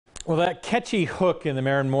Well, that catchy hook in the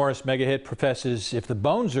Maren Morris mega hit professes, if the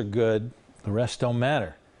bones are good, the rest don't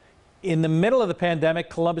matter. In the middle of the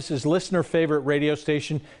pandemic, Columbus's listener favorite radio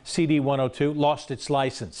station, CD 102, lost its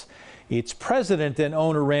license. Its president and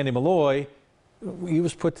owner, Randy Malloy, he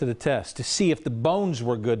was put to the test to see if the bones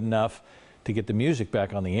were good enough to get the music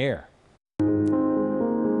back on the air.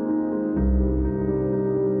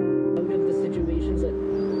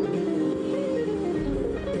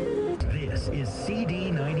 This is CD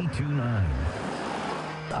 92.9.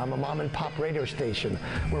 I'm a mom and pop radio station.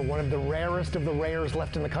 We're one of the rarest of the rares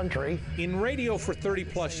left in the country. In radio for 30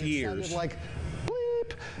 plus years, Like,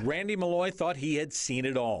 bleep. Randy Malloy thought he had seen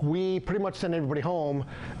it all. We pretty much sent everybody home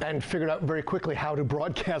and figured out very quickly how to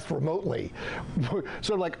broadcast remotely.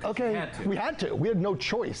 So like, okay, we had to. We had no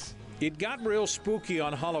choice. It got real spooky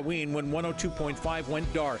on Halloween when 102.5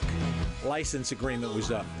 went dark. License agreement was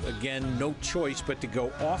up. Again, no choice but to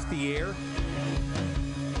go off the air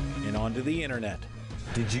and onto the internet.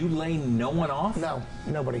 Did you lay no one off? No,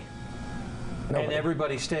 nobody. And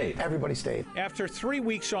everybody stayed? Everybody stayed. After 3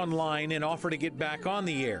 weeks online, an offer to get back on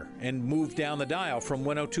the air and move down the dial from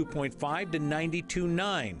 102.5 to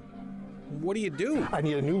 92.9. What do you do? I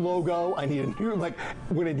need a new logo. I need a new,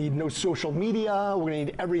 we're gonna need no social media. We're gonna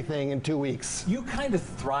need everything in 2 weeks. You kind of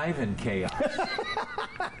thrive in chaos.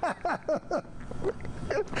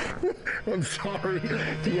 I'm sorry.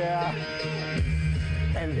 Yeah.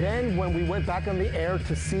 And then when we went back on the air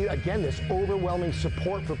to see, again, this overwhelming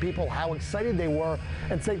support for people, how excited they were,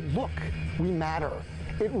 and say, look, we matter.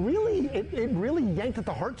 It really yanked at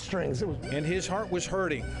the heartstrings. And his heart was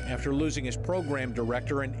hurting after losing his program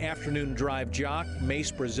director and afternoon drive jock,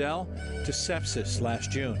 Mace Brazel, to sepsis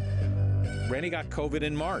last June. Randy got COVID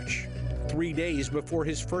in March, 3 days before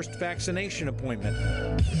his first vaccination appointment.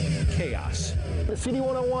 Chaos. The CD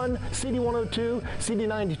 101, CD 102, CD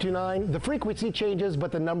 92.9, the frequency changes,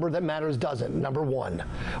 but the number that matters doesn't. Number one.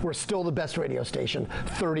 We're still the best radio station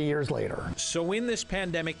 30 years later. So in this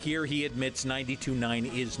pandemic year, he admits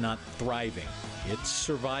 92.9 is not thriving. It's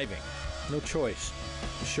surviving. No choice.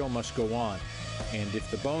 The show must go on. And if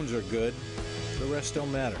the bones are good, the rest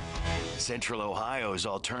don't matter. Central Ohio's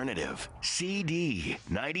alternative, CD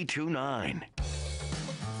 92.9.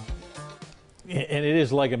 And it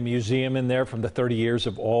is like a museum in there from the 30 years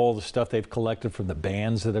of all the stuff they've collected from the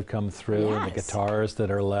bands that have come through and the guitars that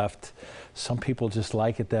are left. Some people just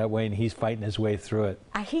like it that way, and he's fighting his way through it.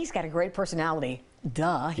 He's got a great personality.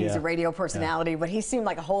 Duh, he's a radio personality, but he seemed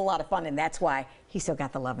like a whole lot of fun, and that's why he still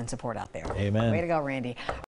got the love and support out there. Amen. Way to go, Randy.